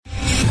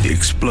The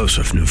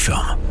explosive new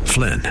film,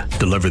 Flynn,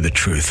 deliver the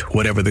truth,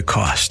 whatever the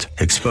cost,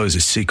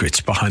 exposes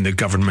secrets behind the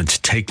government's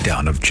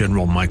takedown of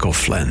General Michael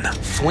Flynn.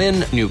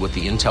 Flynn knew what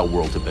the intel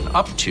world had been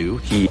up to.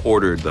 He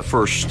ordered the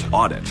first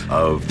audit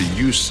of the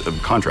use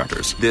of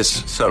contractors.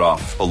 This set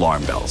off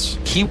alarm bells.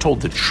 He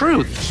told the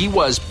truth. He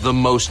was the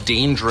most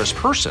dangerous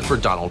person for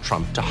Donald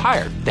Trump to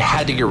hire. They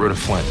had to get rid of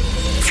Flynn.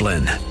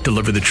 Flynn,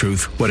 deliver the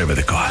truth, whatever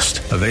the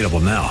cost. Available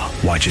now.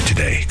 Watch it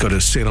today. Go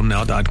to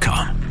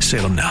salemnow.com.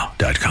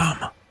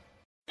 salemnow.com.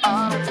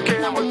 I don't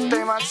care what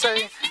they might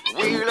say.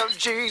 We love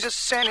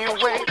Jesus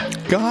anyway.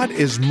 God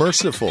is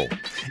merciful.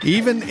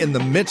 Even in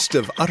the midst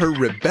of utter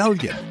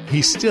rebellion,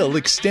 He still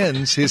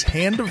extends His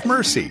hand of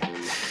mercy.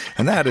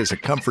 And that is a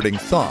comforting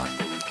thought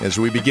as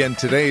we begin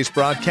today's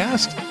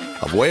broadcast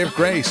of Way of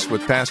Grace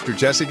with Pastor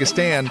Jesse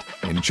Gistand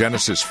in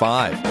Genesis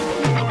 5.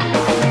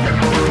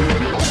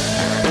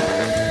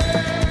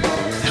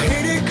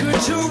 Lady,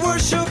 could you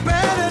worship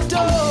and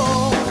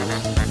adore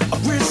a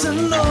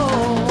risen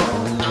Lord?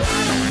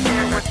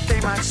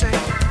 They might say,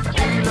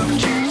 we love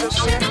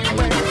Jesus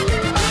anyway.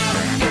 I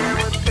don't care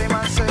what they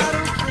might say,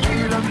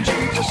 we love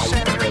Jesus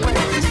anyway.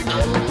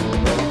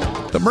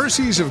 The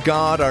mercies of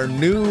God are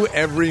new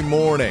every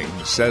morning,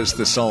 says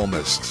the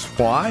psalmist.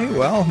 Why?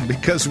 Well,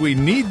 because we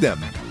need them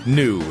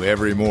new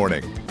every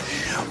morning.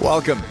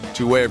 Welcome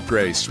to Way of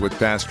Grace with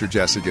Pastor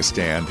Jesse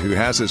Gistand, who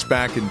has us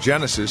back in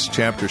Genesis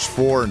chapters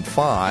 4 and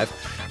 5,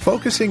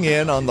 focusing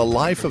in on the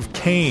life of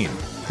Cain,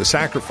 the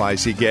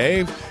sacrifice he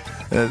gave,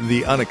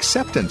 the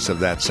unacceptance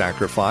of that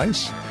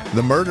sacrifice,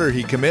 the murder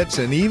he commits,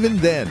 and even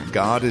then,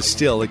 God is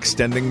still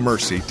extending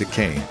mercy to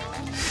Cain.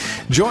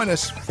 Join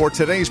us for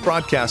today's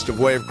broadcast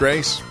of Way of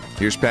Grace.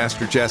 Here's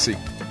Pastor Jesse.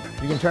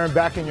 You can turn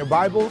back in your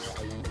Bibles,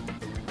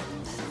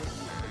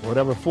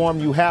 whatever form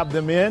you have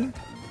them in,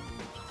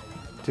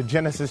 to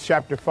Genesis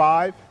chapter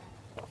 5.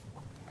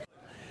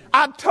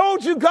 I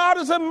told you God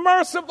is a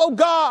merciful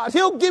God.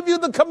 He'll give you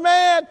the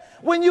command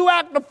when you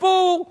act a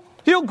fool.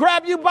 He'll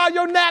grab you by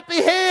your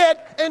nappy head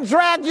and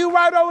drag you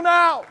right on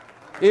out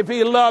if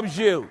He loves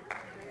you.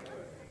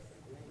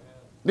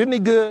 Isn't He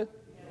good?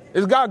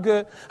 Is God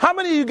good? How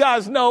many of you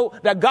guys know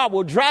that God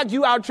will drag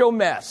you out your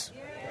mess?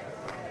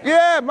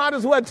 Yeah, might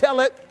as well tell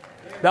it.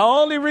 The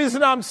only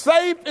reason I'm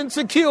safe and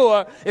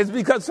secure is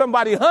because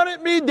somebody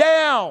hunted me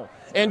down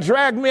and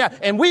dragged me out.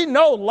 And we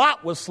know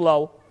Lot was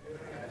slow.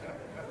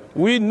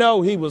 We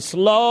know he was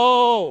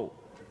slow.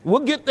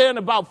 We'll get there in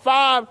about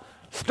 5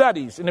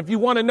 studies. And if you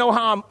want to know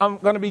how I'm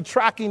going to be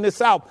tracking this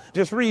out,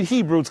 just read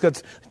Hebrews,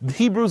 because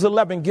Hebrews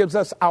 11 gives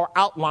us our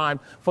outline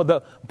for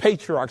the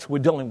patriarchs we're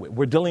dealing with.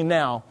 We're dealing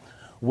now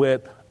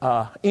with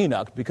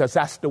Enoch, because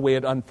that's the way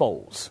it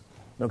unfolds.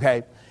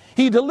 Okay?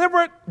 He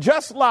delivered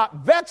just Lot,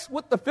 vexed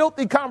with the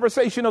filthy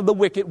conversation of the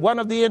wicked. One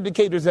of the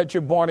indicators that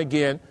you're born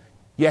again,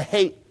 you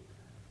hate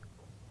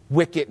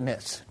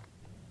wickedness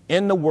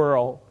in the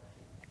world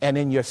and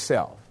in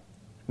yourself.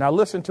 Now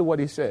listen to what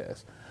he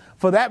says.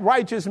 For that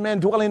righteous man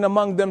dwelling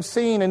among them,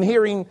 seeing and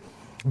hearing,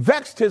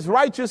 vexed his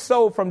righteous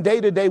soul from day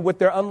to day with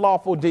their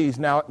unlawful deeds.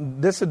 Now,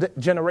 this is the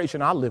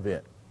generation I live in.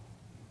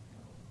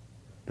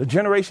 The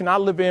generation I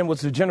live in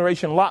was the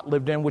generation Lot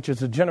lived in, which is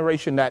the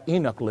generation that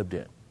Enoch lived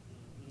in.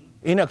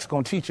 Enoch's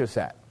going to teach us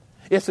that.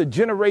 It's a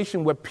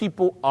generation where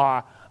people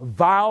are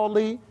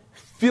vilely,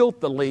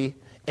 filthily,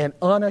 and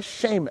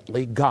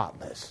unashamedly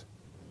godless.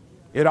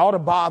 It ought to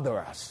bother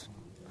us.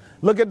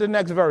 Look at the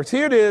next verse.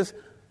 Here it is.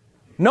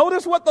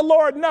 Notice what the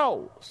Lord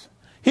knows.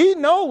 He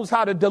knows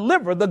how to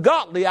deliver the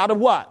godly out of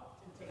what?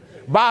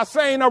 By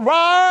saying,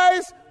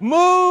 arise,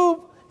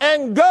 move,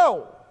 and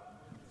go.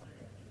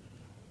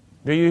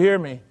 Do you hear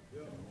me?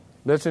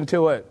 Listen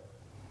to it.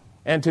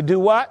 And to do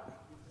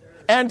what?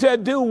 And to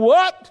do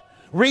what?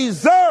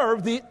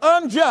 Reserve the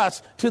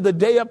unjust to the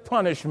day of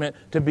punishment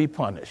to be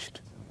punished.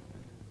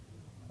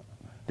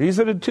 These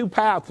are the two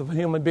paths of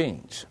human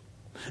beings.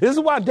 This is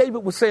why David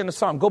would say in the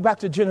Psalm, go back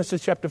to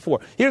Genesis chapter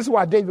 4. Here's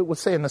why David would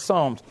say in the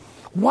Psalms,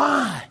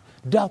 why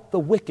doth the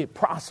wicked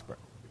prosper?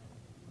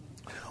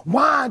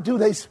 Why do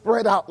they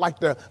spread out like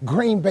the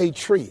green bay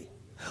tree?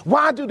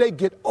 Why do they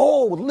get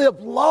old, live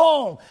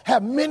long,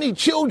 have many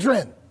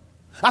children?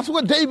 That's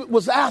what David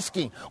was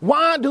asking.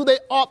 Why do they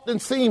often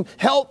seem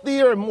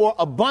healthier and more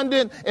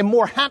abundant and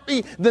more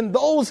happy than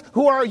those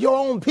who are your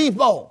own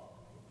people?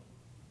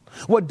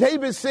 What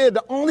David said,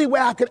 the only way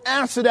I could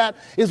answer that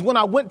is when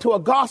I went to a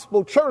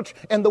gospel church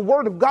and the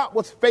word of God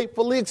was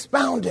faithfully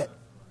expounded.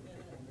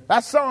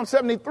 That's Psalm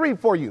 73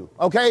 for you,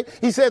 okay?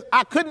 He says,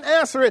 I couldn't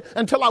answer it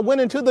until I went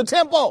into the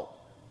temple.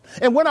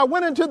 And when I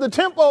went into the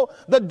temple,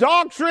 the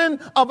doctrine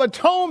of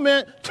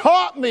atonement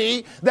taught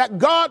me that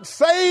God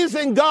saves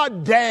and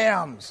God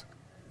damns.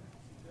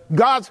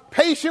 God's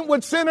patient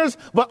with sinners,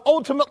 but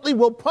ultimately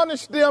will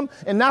punish them.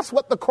 And that's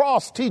what the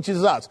cross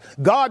teaches us.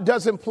 God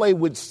doesn't play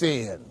with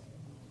sin.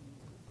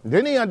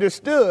 Then he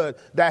understood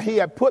that he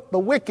had put the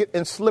wicked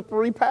in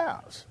slippery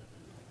paths.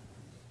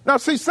 Now,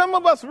 see, some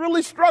of us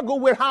really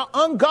struggle with how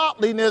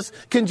ungodliness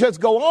can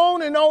just go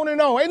on and on and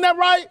on. Ain't that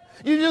right?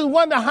 You just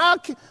wonder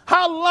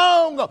how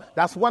long.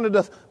 That's one of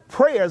the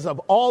prayers of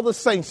all the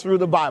saints through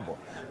the Bible.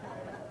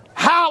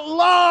 How How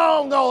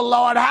long, oh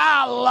Lord,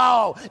 how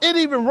long? It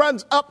even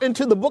runs up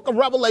into the book of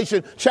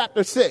Revelation,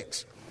 chapter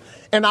 6.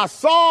 And I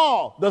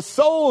saw the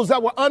souls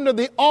that were under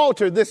the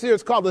altar. This here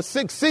is called the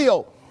sixth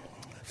seal,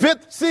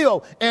 fifth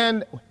seal.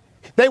 And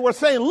they were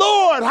saying,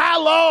 Lord,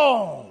 how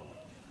long?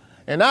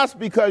 And that's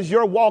because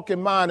your walk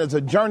in mine is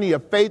a journey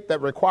of faith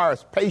that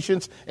requires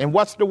patience. And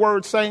what's the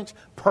word, saints?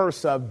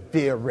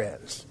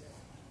 Perseverance.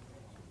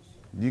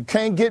 You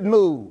can't get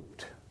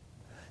moved.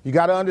 You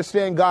got to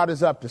understand God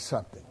is up to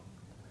something.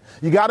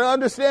 You got to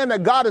understand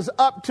that God is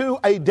up to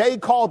a day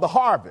called the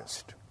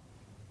harvest.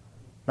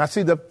 Now,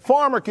 see, the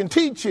farmer can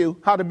teach you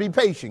how to be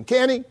patient,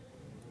 can he?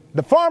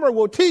 The farmer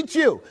will teach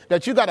you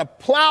that you got to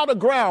plow the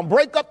ground,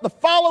 break up the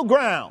fallow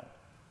ground.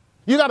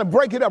 You got to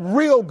break it up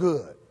real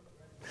good.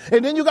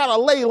 And then you got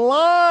to lay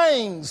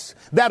lines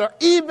that are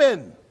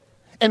even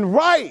and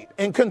right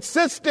and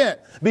consistent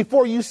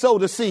before you sow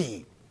the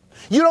seed.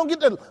 You don't get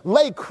to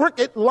lay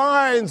crooked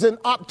lines and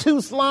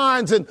obtuse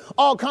lines and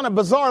all kind of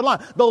bizarre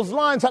lines. Those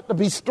lines have to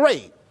be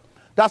straight.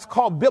 That's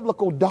called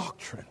biblical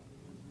doctrine.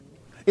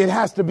 It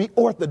has to be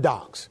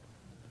orthodox.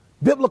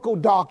 Biblical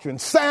doctrine,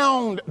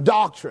 sound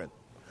doctrine.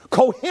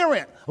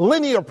 Coherent,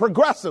 linear,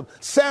 progressive,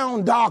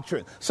 sound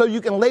doctrine. So you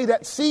can lay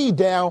that seed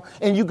down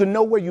and you can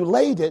know where you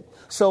laid it.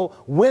 So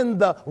when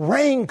the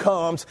rain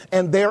comes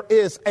and there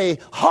is a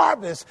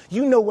harvest,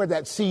 you know where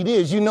that seed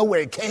is. You know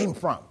where it came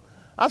from.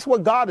 That's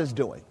what God is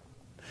doing.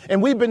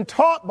 And we've been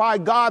taught by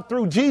God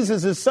through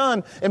Jesus, his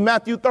son, in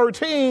Matthew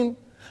 13,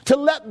 to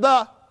let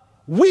the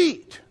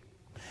wheat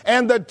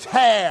and the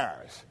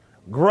tares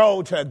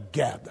grow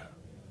together.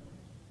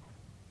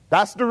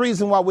 That's the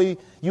reason why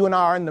you and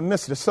I are in the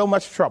midst of so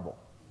much trouble.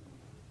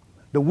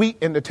 The wheat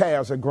and the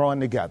tares are growing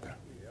together.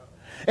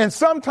 And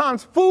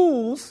sometimes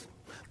fools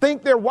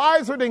think they're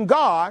wiser than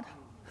God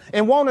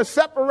and want to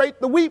separate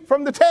the wheat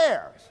from the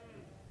tares.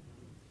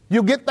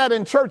 You get that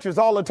in churches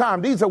all the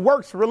time. These are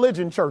works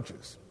religion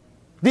churches.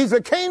 These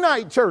are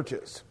Canaanite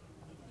churches.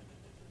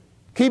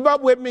 Keep up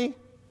with me.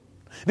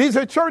 These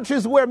are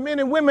churches where men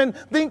and women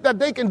think that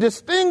they can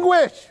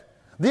distinguish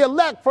the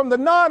elect from the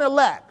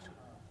non-elect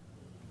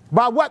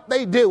by what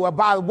they do or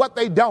by what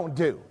they don't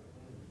do.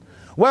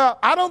 Well,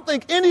 I don't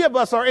think any of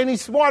us are any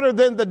smarter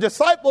than the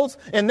disciples,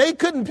 and they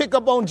couldn't pick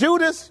up on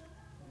Judas.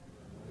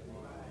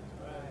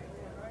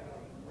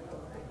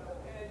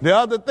 The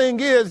other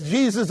thing is,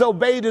 Jesus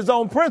obeyed his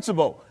own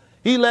principle.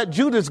 He let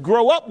Judas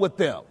grow up with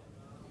them.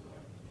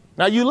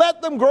 Now, you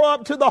let them grow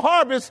up to the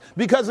harvest,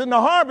 because in the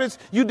harvest,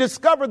 you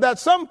discover that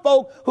some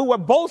folk who were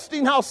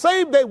boasting how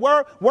saved they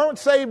were weren't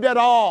saved at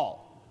all.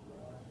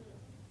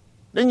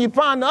 Then you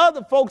find the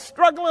other folks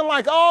struggling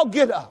like all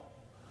get up.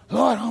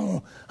 Lord,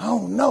 I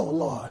don't know,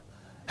 Lord.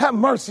 Have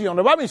mercy on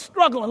them. I've been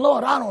struggling,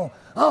 Lord.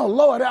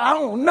 Lord, I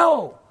don't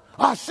know.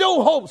 I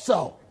sure hope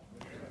so.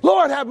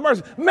 Lord, have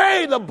mercy.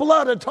 May the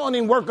blood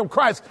atoning work of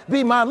Christ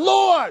be mine.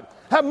 Lord,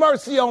 have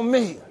mercy on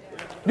me.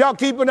 Y'all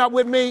keeping up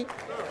with me?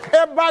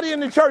 Everybody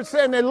in the church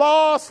saying they're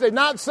lost, they're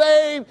not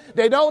saved,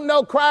 they don't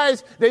know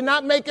Christ, they're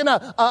not making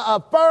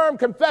a firm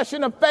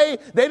confession of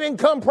faith, they didn't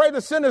come pray the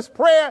sinner's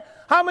prayer.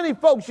 How many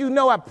folks you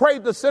know have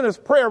prayed the sinner's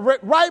prayer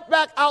right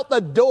back out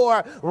the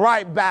door,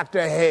 right back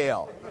to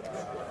hell?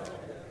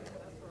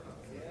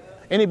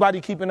 Anybody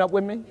keeping up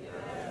with me?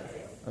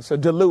 That's a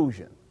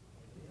delusion.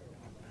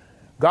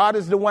 God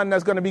is the one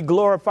that's going to be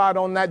glorified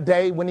on that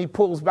day when he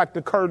pulls back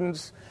the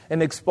curtains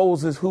and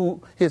exposes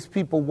who his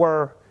people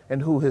were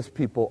and who his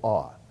people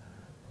are.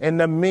 In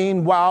the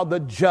meanwhile, the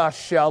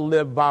just shall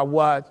live by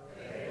what?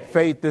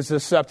 Faith is the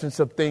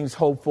substance of things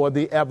hoped for,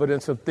 the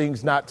evidence of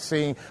things not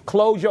seen.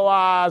 Close your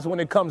eyes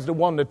when it comes to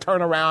wanting to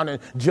turn around and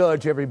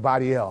judge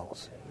everybody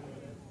else.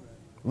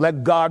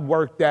 Let God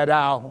work that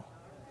out.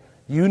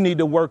 You need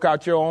to work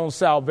out your own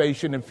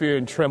salvation in fear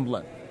and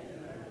trembling.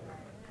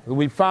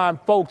 We find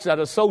folks that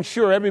are so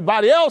sure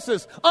everybody else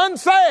is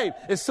unsaved.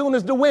 As soon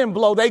as the wind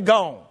blows, they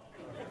gone.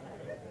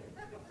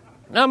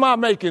 Am I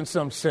making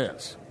some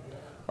sense?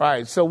 All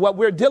right, so what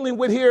we're dealing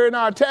with here in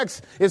our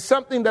text is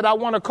something that I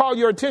want to call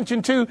your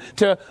attention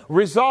to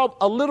resolve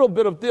a little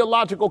bit of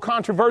theological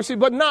controversy,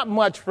 but not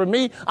much for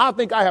me. I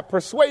think I have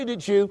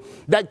persuaded you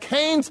that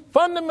Cain's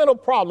fundamental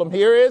problem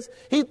here is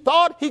he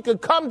thought he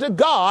could come to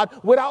God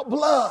without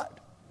blood.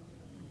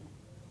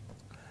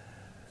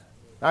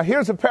 Now,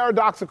 here's a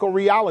paradoxical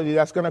reality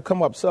that's going to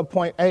come up.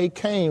 Subpoint A,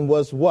 Cain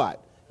was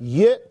what?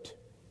 Yet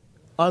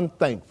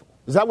unthankful.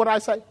 Is that what I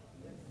say?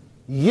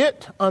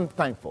 Yet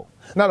unthankful.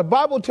 Now, the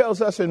Bible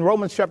tells us in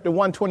Romans chapter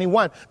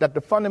 1:21 that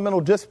the fundamental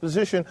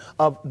disposition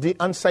of the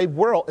unsaved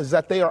world is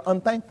that they are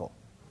unthankful.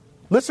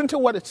 Listen to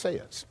what it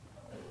says.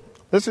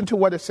 Listen to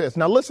what it says.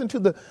 Now, listen to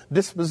the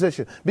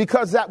disposition.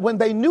 Because that when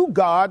they knew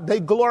God, they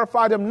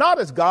glorified him not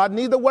as God,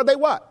 neither were they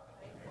what?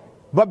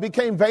 But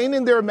became vain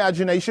in their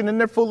imagination, and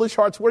their foolish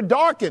hearts were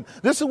darkened.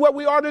 This is where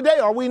we are today,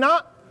 are we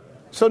not?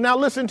 So now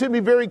listen to me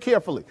very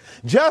carefully.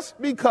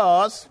 Just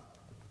because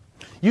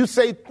you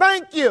say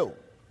thank you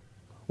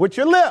with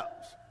your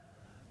lips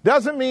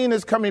doesn't mean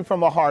it's coming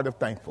from a heart of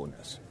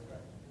thankfulness.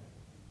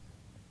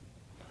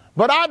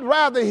 But I'd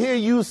rather hear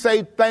you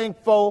say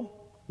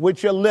thankful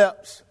with your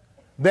lips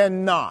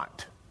than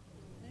not.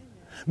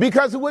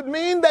 Because it would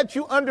mean that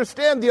you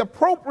understand the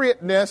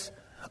appropriateness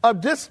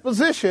of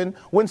disposition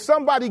when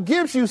somebody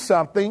gives you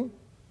something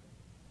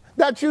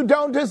that you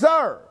don't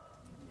deserve.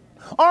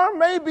 Or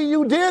maybe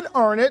you did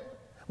earn it,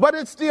 but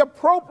it's the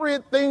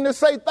appropriate thing to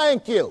say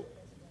thank you.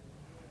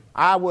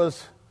 I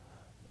was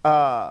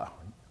on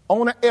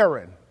an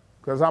errand,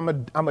 because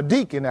I'm a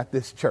deacon at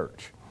this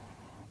church.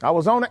 I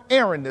was on an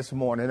errand this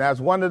morning as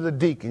one of the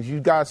deacons.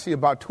 You guys see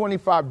about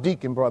 25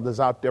 deacon brothers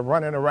out there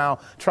running around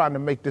trying to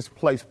make this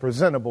place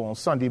presentable on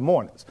Sunday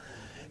mornings.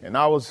 And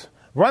I was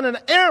running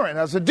an errand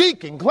as a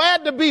deacon,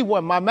 glad to be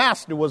one. My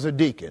master was a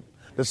deacon.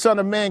 The Son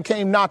of Man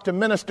came not to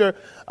minister,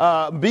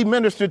 be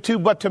ministered to,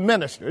 but to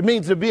minister. It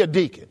means to be a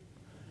deacon.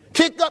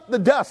 Kick up the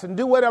dust and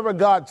do whatever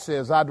God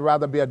says. I'd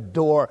rather be a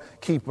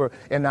doorkeeper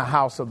in the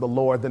house of the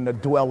Lord than to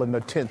dwell in the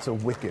tents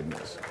of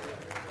wickedness.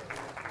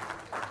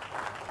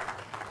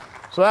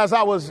 So as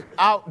I was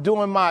out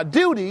doing my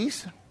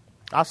duties,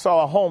 I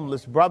saw a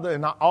homeless brother,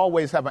 and I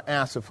always have an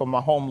answer for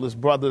my homeless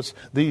brothers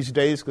these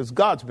days because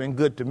God's been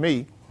good to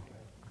me.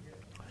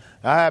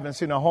 I haven't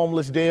seen a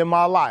homeless day in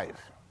my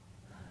life.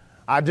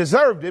 I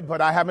deserved it,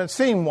 but I haven't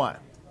seen one.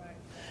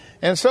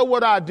 And so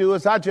what I do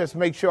is I just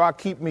make sure I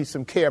keep me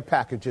some care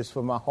packages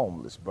for my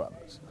homeless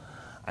brothers.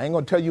 I ain't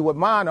going to tell you what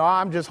mine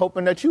are. I'm just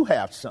hoping that you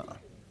have some.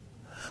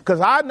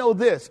 Because I know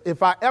this,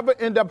 if I ever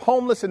end up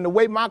homeless in the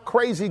way my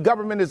crazy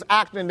government is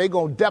acting, they're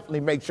going to definitely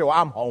make sure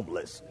I'm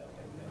homeless.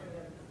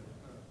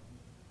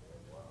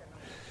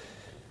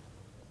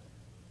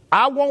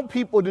 I want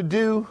people to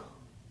do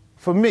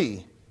for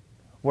me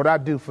what I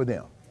do for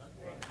them.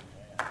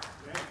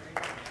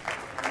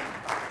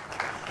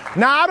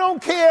 Now, I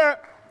don't care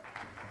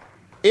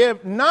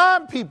if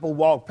 9 people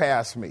walk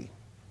past me,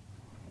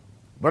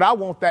 but I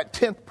want that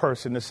 10th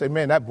person to say,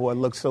 man, that boy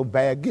looks so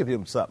bad, give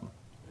him something.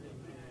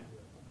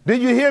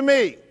 Did you hear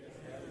me?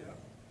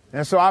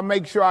 And so I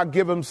make sure I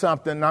give him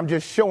something. I'm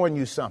just showing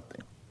you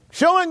something.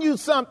 Showing you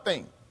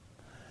something.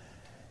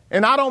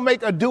 And I don't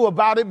make a do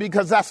about it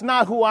because that's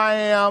not who I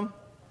am.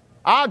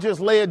 I'll just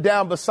lay it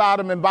down beside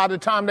them, and by the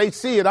time they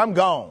see it, I'm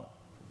gone.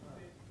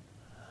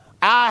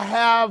 I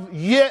have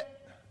yet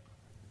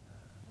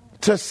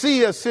to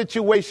see a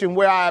situation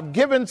where I have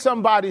given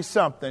somebody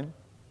something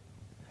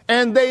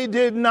and they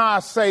did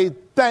not say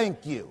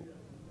thank you.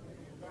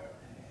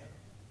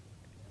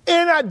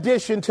 In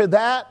addition to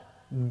that,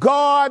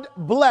 God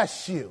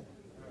bless you.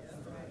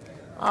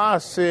 I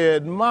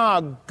said,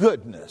 my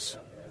goodness.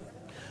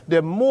 There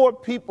are more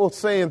people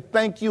saying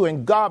thank you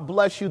and God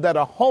bless you that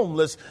are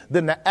homeless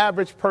than the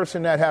average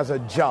person that has a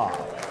job.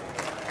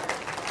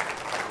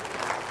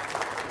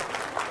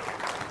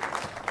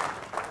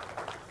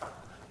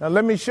 Now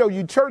let me show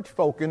you church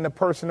folk in the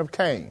person of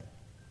Cain.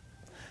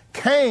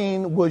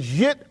 Cain was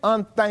yet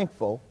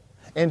unthankful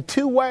in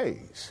 2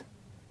 ways.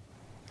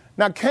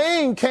 Now,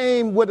 Cain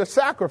came with a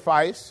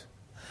sacrifice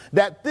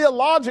that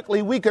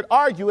theologically we could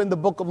argue in the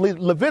book of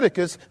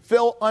Leviticus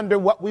fell under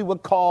what we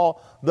would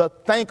call the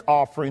thank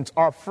offerings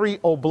or free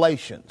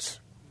oblations.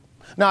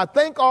 Now, a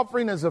thank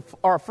offering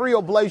or free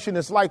oblation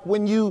is like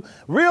when you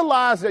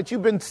realize that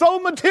you've been so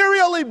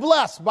materially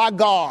blessed by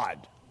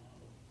God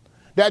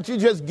that you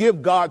just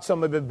give God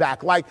some of it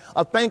back. Like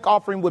a thank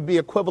offering would be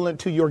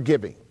equivalent to your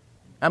giving.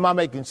 Am I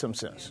making some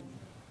sense?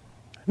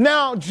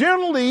 Now,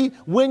 generally,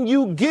 when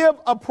you give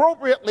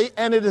appropriately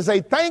and it is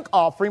a thank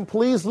offering,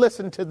 please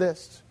listen to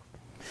this.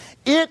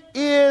 It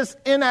is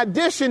in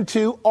addition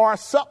to or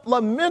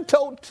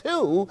supplemental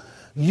to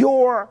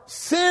your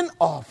sin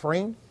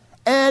offering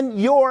and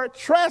your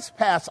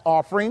trespass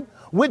offering,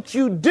 which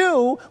you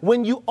do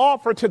when you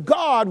offer to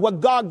God what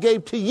God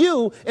gave to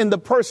you in the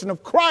person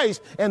of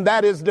Christ, and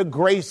that is the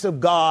grace of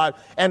God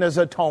and his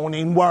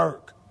atoning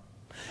work.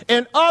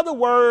 In other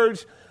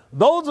words,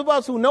 those of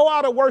us who know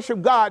how to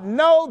worship God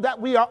know that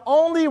we are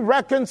only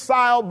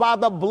reconciled by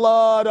the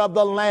blood of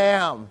the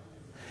Lamb.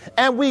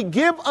 And we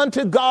give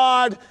unto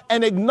God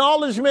an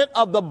acknowledgement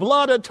of the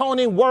blood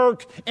atoning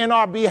work in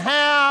our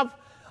behalf.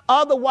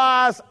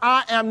 Otherwise,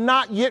 I am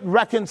not yet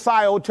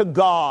reconciled to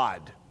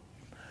God.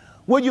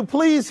 Will you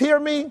please hear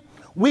me?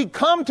 We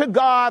come to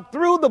God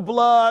through the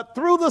blood,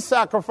 through the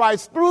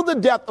sacrifice, through the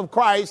death of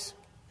Christ.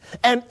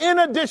 And in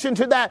addition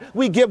to that,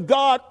 we give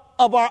God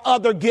of our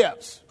other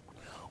gifts.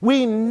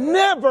 We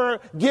never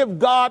give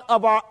God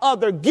of our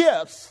other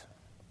gifts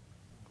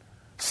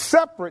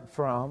separate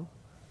from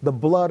the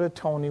blood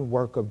atoning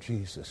work of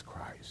Jesus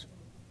Christ.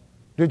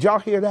 Did y'all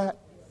hear that?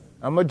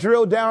 I'm going to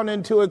drill down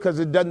into it because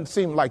it doesn't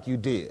seem like you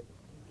did.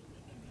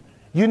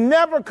 You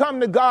never come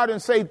to God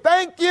and say,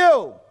 thank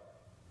you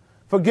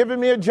for giving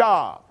me a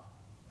job.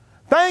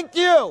 Thank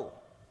you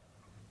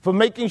for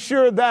making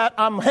sure that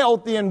I'm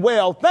healthy and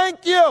well.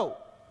 Thank you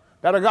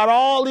that I got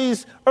all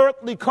these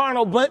earthly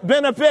carnal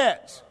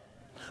benefits.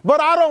 But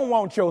I don't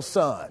want your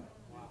son.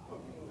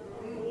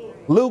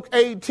 Luke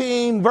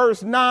 18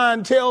 verse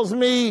 9 tells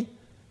me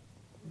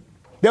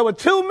there were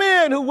 2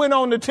 men who went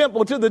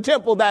to the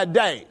temple that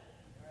day.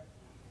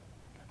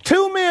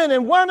 2 men,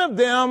 and one of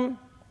them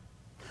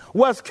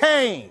was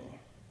Cain.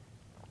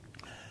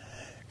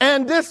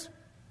 And this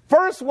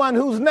First one,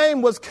 whose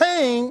name was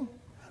Cain,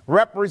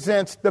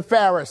 represents the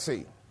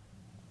Pharisee.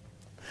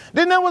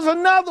 Then there was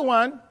another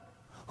one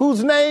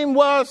whose name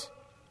was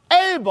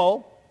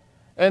Abel,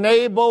 and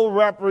Abel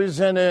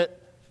represented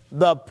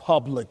the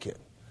publican.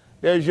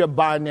 There's your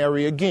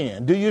binary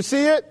again. Do you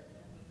see it?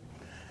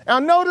 Now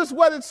notice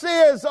what it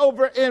says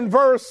over in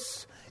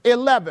verse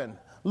 11.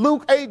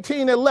 Luke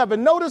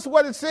 18:11. Notice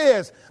what it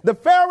says. The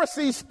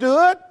Pharisee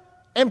stood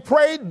and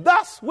prayed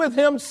thus with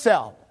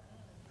himself.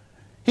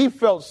 He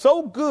felt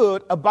so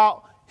good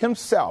about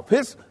himself,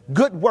 his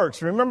good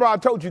works. Remember, I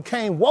told you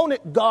Cain wanted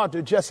God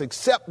to just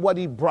accept what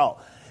he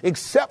brought.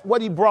 Accept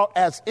what he brought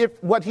as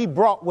if what he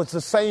brought was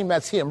the same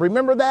as him.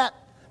 Remember that?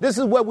 This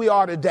is where we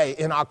are today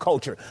in our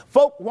culture.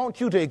 Folk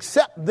want you to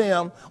accept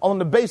them on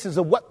the basis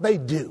of what they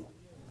do,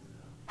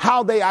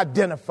 how they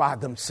identify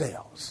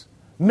themselves.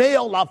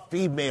 Male or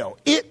female,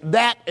 it,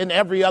 that, and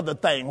every other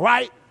thing,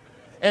 right?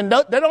 And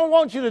they don't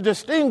want you to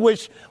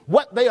distinguish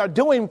what they are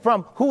doing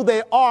from who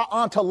they are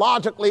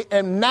ontologically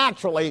and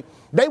naturally.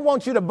 They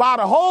want you to buy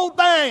the whole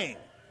thing.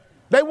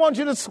 They want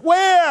you to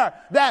swear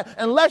that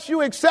unless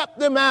you accept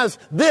them as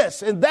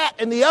this and that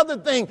and the other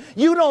thing,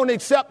 you don't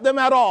accept them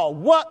at all.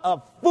 What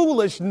a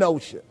foolish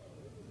notion.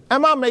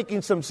 Am I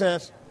making some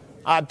sense?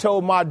 I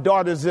told my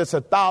daughters this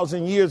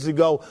 1,000 years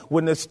ago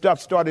when this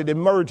stuff started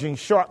emerging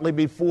shortly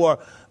before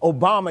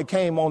Obama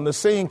came on the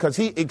scene, because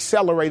he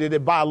accelerated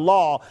it by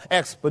law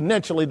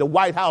exponentially. The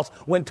White House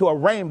went to a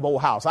rainbow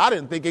house. I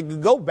didn't think it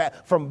could go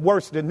back from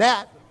worse than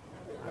that.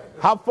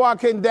 How far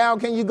down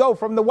can you go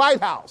from the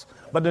White House?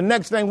 But the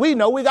next thing we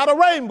know, we got a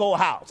rainbow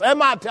house.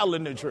 Am I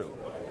telling the truth?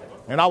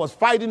 And I was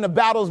fighting the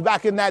battles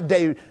back in that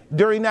day,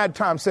 during that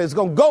time, said it's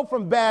going to go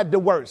from bad to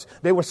worse.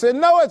 They were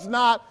saying, no, it's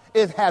not.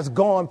 It has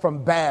gone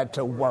from bad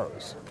to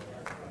worse.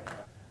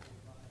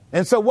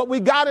 And so what we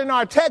got in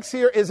our text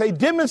here is a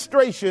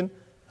demonstration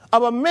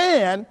of a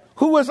man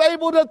who was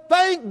able to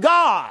thank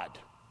God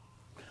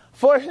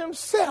for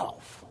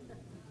himself.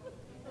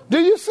 Do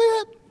you see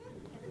it?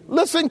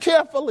 Listen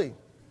carefully.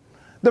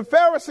 The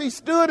Pharisee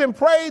stood and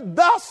prayed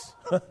thus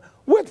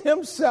with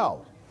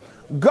himself.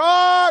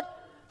 God,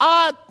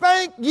 I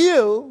thank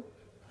you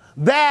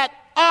that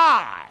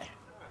I,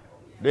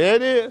 there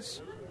it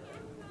is.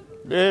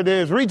 There it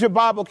is. Read your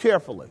Bible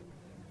carefully.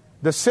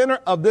 The center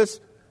of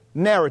this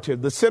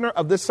narrative, the center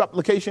of this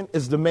supplication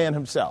is the man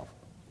himself.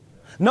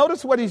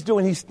 Notice what he's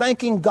doing. He's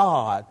thanking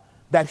God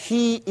that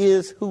he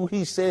is who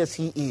he says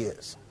he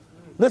is.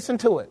 Listen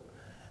to it.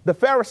 The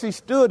Pharisee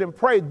stood and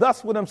prayed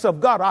thus with himself.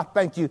 God, I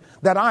thank you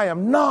that I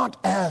am not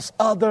as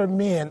other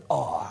men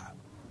are.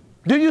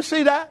 Do you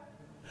see that?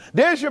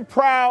 There's your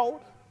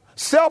proud,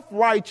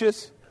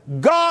 self-righteous,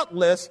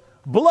 godless,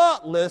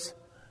 bloodless,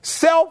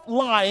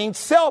 self-lying,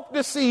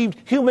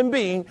 self-deceived human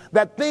being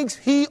that thinks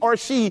he or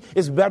she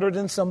is better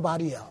than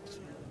somebody else.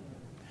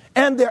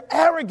 And they're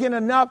arrogant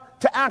enough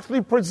to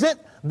actually present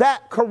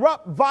that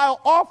corrupt,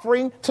 vile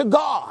offering to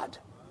God.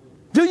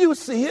 Do you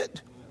see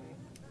it?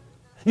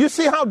 You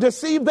see how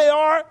deceived they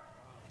are?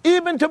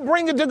 Even to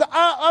bring it to God.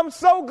 I'm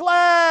so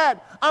glad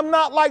I'm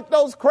not like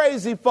those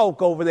crazy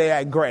folk over there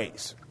at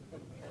Grace.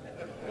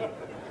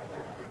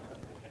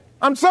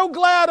 I'm so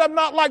glad I'm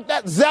not like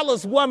that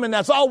zealous woman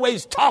that's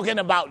always talking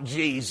about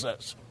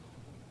Jesus.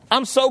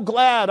 I'm so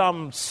glad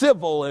I'm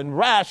civil and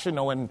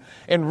rational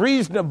and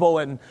reasonable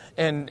and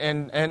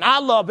I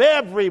love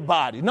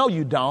everybody. No,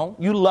 you don't.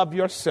 You love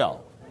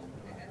yourself.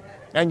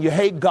 And you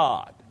hate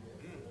God.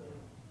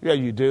 Yeah,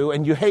 you do.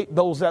 And you hate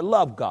those that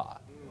love God.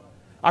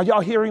 Are y'all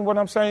hearing what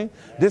I'm saying?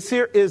 This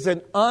here is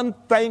an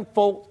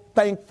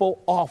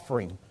thankful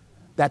offering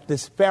that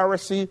this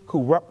Pharisee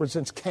who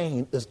represents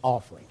Cain is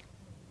offering.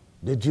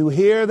 Did you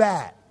hear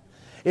that?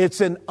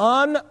 It's an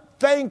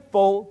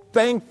thankful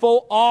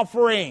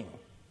offering.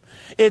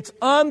 It's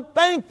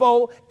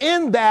unthankful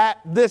in that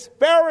this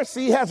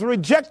Pharisee has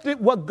rejected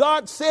what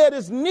God said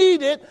is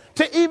needed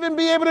to even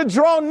be able to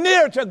draw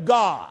near to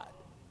God.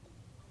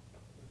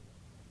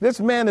 This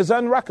man is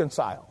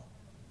unreconciled.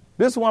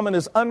 This woman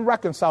is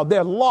unreconciled.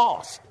 They're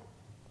lost.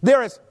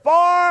 They're as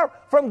far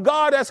from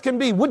God as can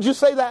be. Would you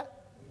say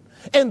that?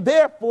 And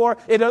therefore,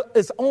 it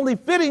is only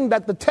fitting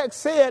that the text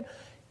said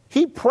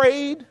he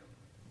prayed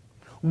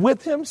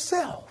with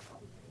himself.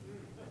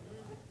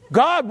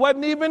 God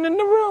wasn't even in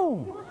the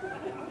room.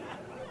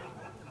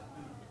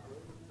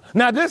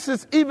 Now, this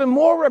is even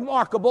more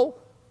remarkable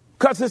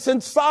because it's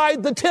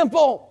inside the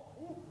temple.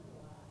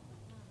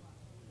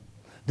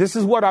 This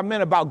is what I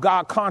meant about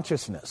God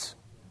consciousness.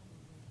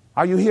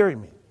 Are you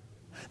hearing me?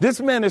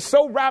 This man is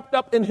so wrapped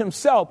up in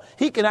himself,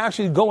 he can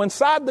actually go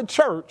inside the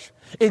church,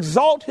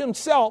 exalt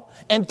himself,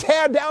 and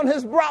tear down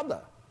his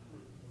brother.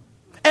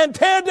 And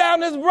tear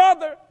down his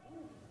brother.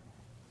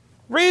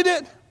 Read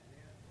it.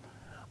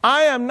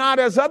 I am not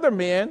as other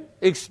men,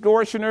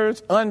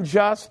 extortioners,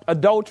 unjust,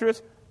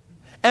 adulterers,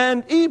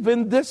 and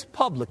even this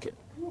publican.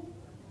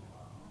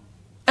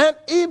 And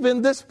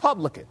even this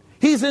publican.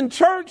 He's in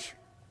church,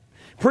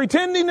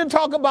 pretending to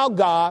talk about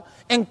God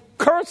and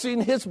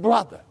cursing his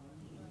brother.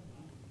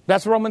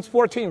 That's Romans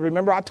 14.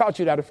 Remember, I taught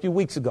you that a few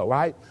weeks ago,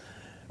 right?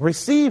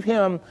 Receive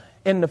him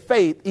in the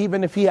faith,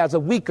 even if he has a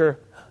weaker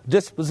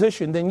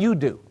disposition than you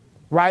do,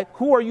 right?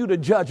 Who are you to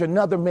judge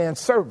another man's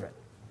servant?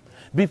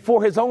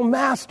 Before his own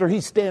master,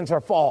 he stands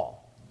or falls.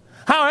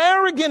 How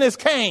arrogant is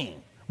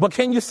Cain? But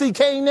can you see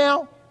Cain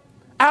now?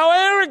 How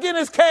arrogant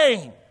is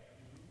Cain?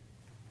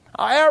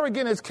 How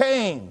arrogant is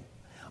Cain?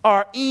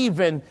 Or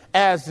even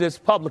as this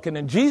publican.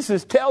 And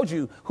Jesus tells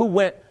you who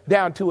went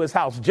down to his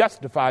house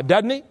justified,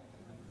 doesn't he?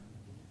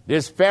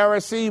 This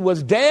Pharisee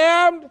was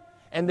damned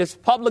and this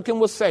publican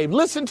was saved.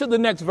 Listen to the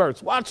next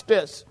verse. Watch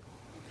this.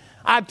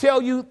 I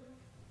tell you,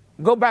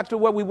 go back to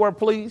where we were,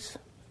 please.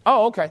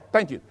 Oh, okay.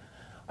 Thank you.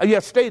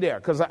 Yes, stay there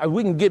because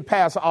we can get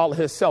past all of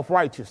his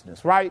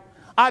self-righteousness, right?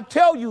 I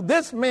tell you,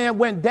 this man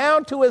went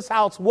down to his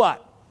house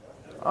what?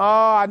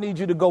 Oh, I need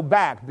you to go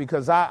back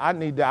because I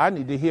need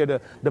to hear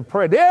the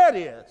prayer. There it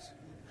is.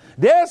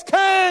 There's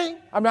Cain.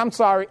 I'm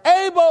sorry,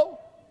 Abel.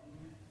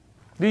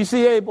 Do you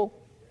see Abel?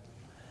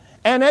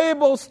 And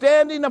Abel,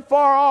 standing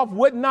afar off,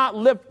 would not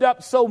lift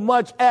up so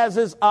much as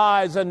his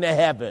eyes unto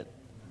heaven.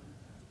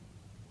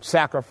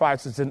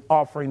 Sacrifices and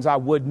offerings I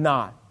would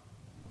not,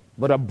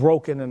 but a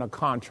broken and a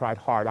contrite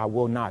heart I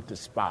will not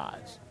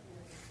despise.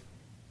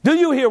 Do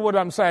you hear what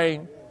I'm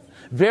saying?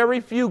 Very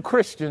few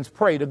Christians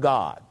pray to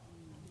God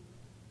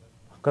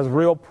because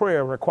real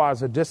prayer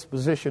requires a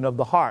disposition of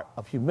the heart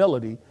of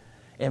humility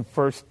and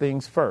first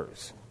things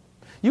first.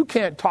 You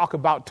can't talk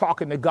about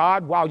talking to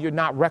God while you're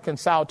not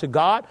reconciled to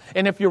God.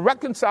 And if you're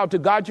reconciled to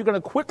God, you're going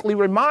to quickly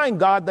remind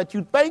God that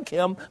you thank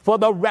him for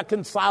the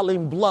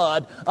reconciling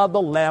blood of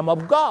the Lamb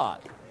of God.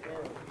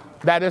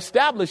 That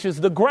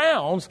establishes the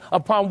grounds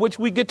upon which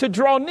we get to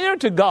draw near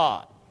to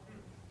God.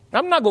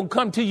 I'm not going to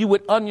come to you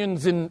with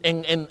onions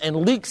and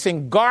leeks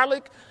and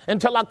garlic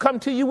until I come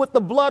to you with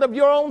the blood of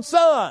your own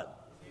son.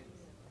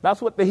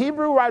 That's what the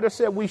Hebrew writer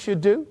said we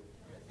should do.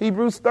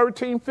 Hebrews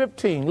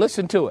 13:15.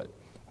 Listen to it.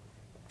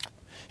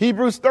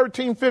 Hebrews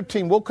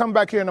 13:15. We'll come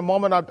back here in a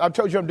moment. I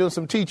told you I'm doing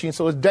some teaching,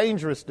 so it's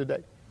dangerous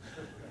today.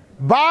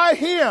 By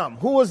him,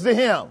 who was the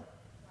him?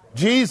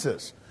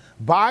 Jesus.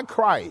 By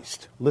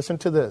Christ. Listen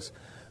to this.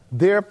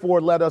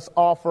 Therefore, let us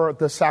offer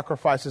the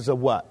sacrifices of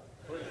what?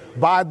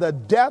 By the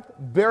death,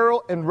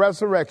 burial, and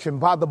resurrection,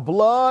 by the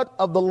blood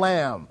of the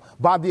Lamb,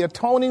 by the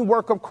atoning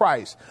work of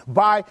Christ,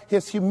 by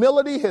his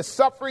humility, his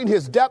suffering,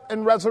 his death,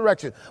 and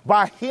resurrection,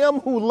 by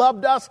him who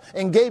loved us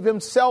and gave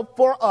himself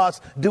for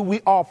us, do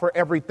we offer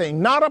everything,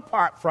 not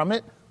apart from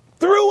it,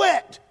 through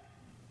it.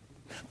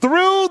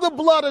 Through the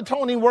blood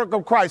atoning work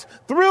of Christ,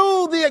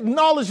 through the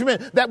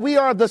acknowledgement that we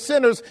are the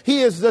sinners,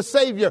 he is the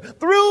Savior,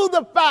 through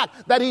the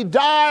fact that he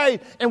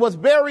died and was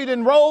buried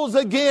and rose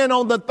again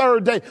on the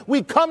third day,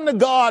 we come to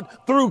God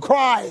through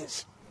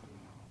Christ.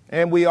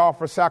 And we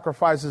offer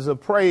sacrifices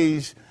of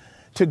praise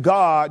to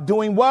God,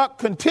 doing what?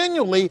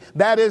 Continually,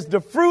 that is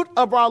the fruit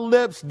of our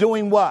lips,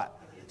 doing what?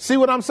 See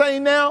what I'm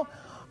saying now?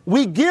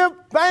 We give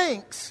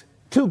thanks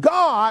to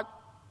God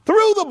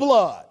through the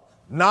blood,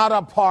 not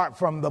apart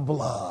from the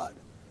blood.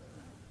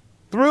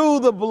 Through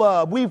the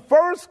blood, we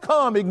first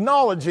come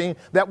acknowledging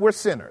that we're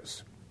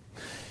sinners.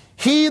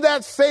 He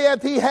that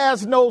saith he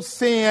has no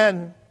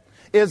sin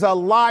is a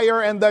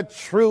liar, and the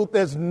truth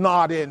is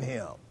not in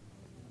him.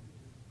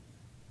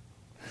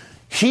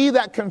 He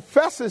that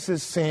confesses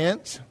his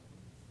sins,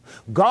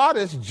 God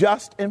is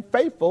just and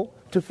faithful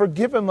to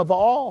forgive him of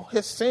all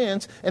his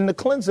sins and to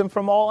cleanse him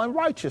from all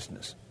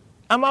unrighteousness.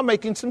 Am I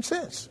making some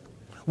sense?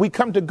 We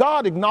come to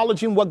God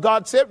acknowledging what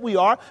God said we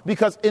are,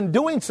 because in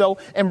doing so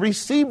and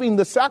receiving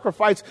the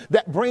sacrifice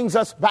that brings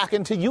us back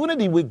into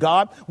unity with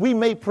God, we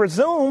may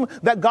presume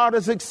that God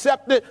has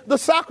accepted the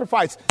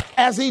sacrifice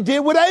as he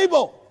did with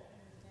Abel.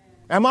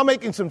 Am I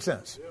making some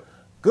sense?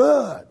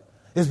 Good.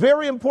 It's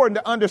very important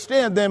to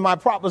understand then my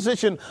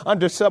proposition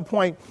under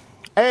subpoint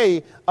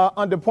A,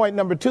 under point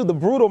number 2, the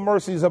brutal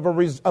mercies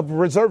of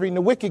reserving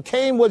the wicked.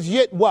 Cain was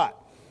yet what?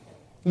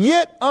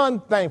 Yet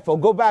unthankful.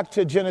 Go back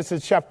to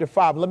Genesis chapter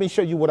 5. Let me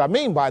show you what I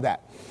mean by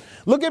that.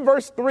 Look at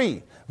verse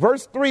 3.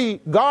 Verse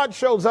 3, God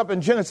shows up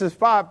in Genesis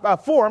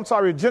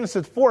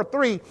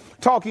 4:3,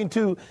 talking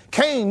to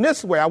Cain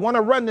this way. I want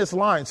to run this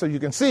line so you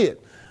can see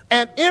it.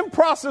 And in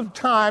process of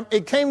time,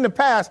 it came to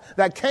pass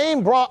that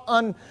Cain brought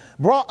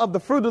of the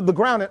fruit of the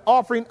ground an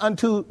offering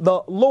unto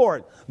the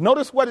Lord.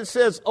 Notice what it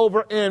says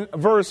over in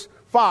verse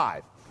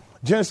 5.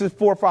 Genesis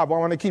 4:5. I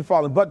want to keep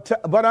following.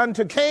 But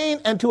unto Cain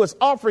and to his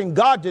offering,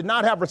 God did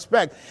not have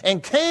respect.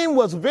 And Cain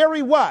was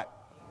very what?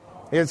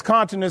 His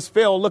countenance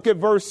fell. Look at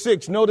verse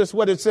 6. Notice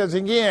what it says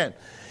again.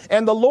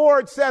 And the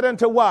Lord said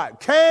unto what?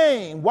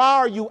 Cain, why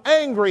are you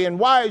angry and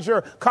why is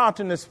your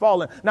countenance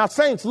fallen? Now,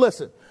 saints,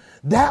 listen.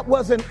 That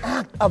was an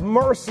act of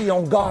mercy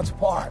on God's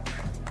part.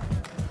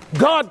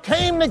 God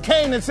came to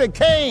Cain and said,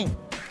 Cain,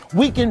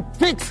 we can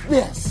fix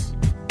this.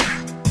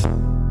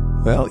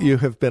 Well, you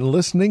have been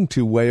listening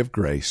to Way of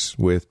Grace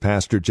with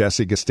Pastor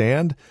Jesse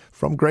Gistand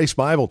from Grace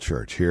Bible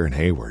Church here in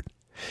Hayward.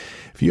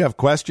 If you have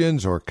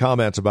questions or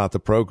comments about the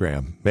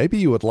program, maybe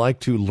you would like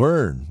to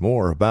learn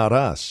more about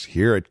us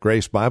here at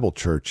Grace Bible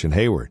Church in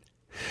Hayward,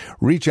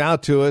 reach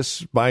out to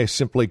us by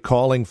simply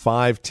calling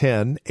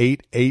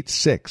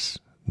 510-886-9797.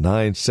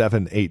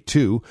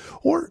 9782,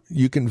 or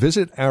you can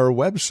visit our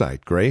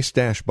website,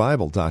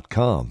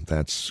 grace-bible.com.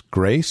 That's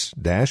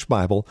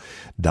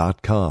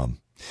grace-bible.com.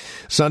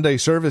 Sunday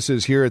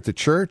services here at the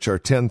church are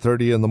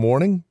 10:30 in the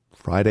morning.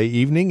 Friday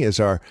evening is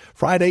our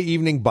Friday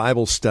evening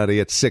Bible study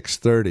at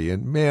 6:30.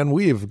 And man,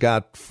 we've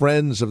got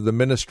friends of the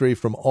ministry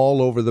from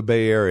all over the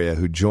Bay Area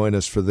who join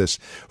us for this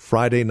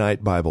Friday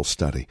night Bible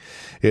study.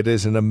 It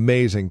is an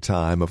amazing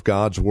time of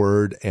God's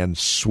Word and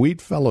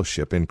sweet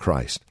fellowship in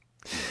Christ.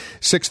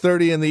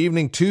 6:30 in the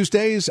evening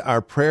Tuesdays,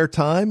 our prayer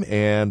time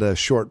and a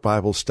short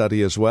Bible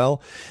study as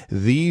well.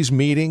 These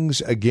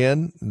meetings,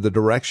 again, the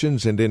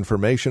directions and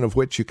information of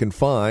which you can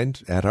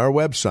find at our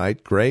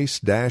website,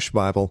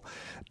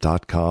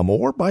 grace-bible.com,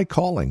 or by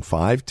calling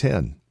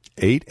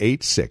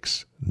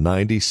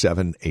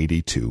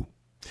 510-886-9782.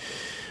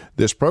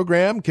 This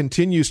program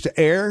continues to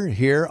air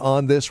here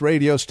on this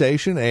radio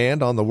station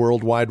and on the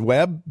World Wide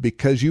Web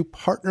because you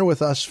partner with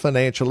us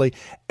financially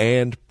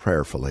and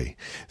prayerfully.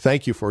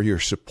 Thank you for your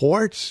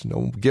support.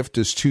 No gift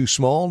is too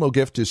small, no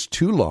gift is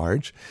too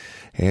large,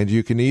 and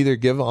you can either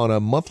give on a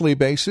monthly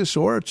basis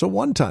or it's a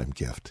one-time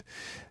gift.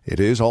 It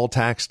is all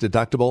tax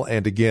deductible,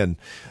 and again,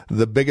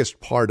 the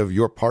biggest part of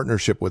your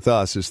partnership with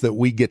us is that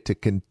we get to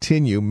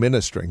continue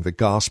ministering the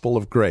gospel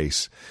of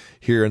grace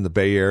here in the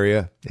Bay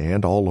Area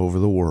and all over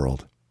the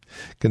world.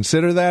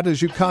 Consider that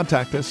as you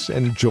contact us,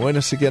 and join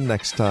us again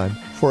next time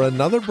for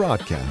another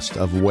broadcast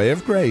of Way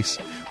of Grace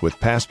with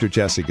Pastor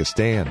Jesse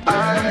Gistand.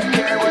 I don't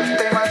care what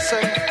they might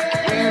say,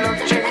 we love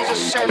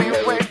Jesus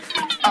anyway.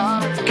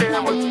 I don't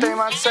care what they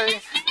might say,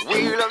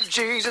 we love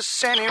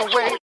Jesus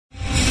anyway.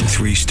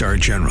 3-star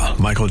General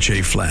Michael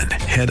J. Flynn,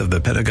 head of the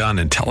Pentagon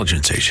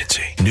Intelligence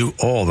Agency, knew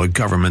all the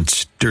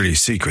government's dirty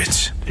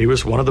secrets. He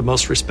was one of the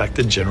most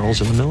respected generals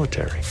in the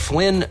military.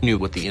 Flynn knew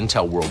what the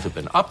intel world had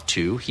been up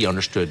to. He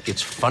understood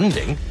its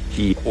funding.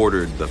 He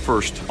ordered the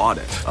first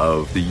audit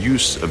of the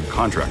use of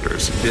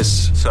contractors.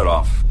 This set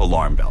off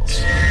alarm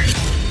bells.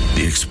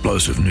 The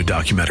explosive new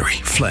documentary,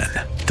 Flynn,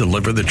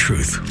 Deliver the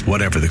Truth,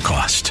 Whatever the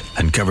Cost,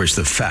 uncovers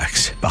the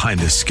facts behind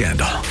this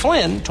scandal.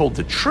 Flynn told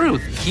the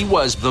truth. He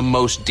was the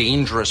most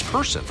dangerous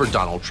person for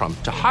Donald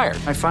Trump to hire.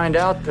 I find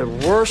out the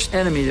worst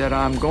enemy that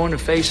I'm going to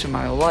face in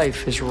my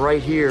life is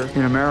right here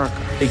in America.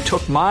 They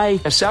took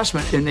my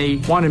assessment and they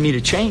wanted me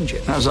to change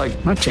it. And I was like,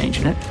 I'm not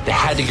changing it. They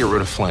had to get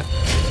rid of Flynn.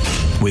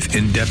 With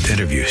in-depth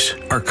interviews,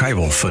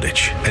 archival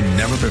footage, and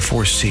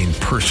never-before-seen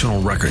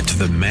personal records of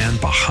the man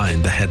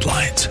behind the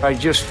headlines. I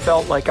just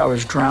felt like I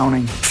was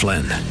drowning.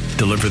 Flynn,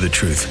 Deliver the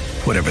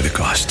Truth, Whatever the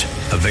Cost.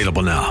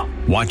 Available now.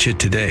 Watch it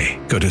today.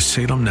 Go to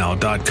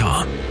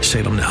salemnow.com.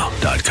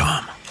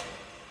 salemnow.com.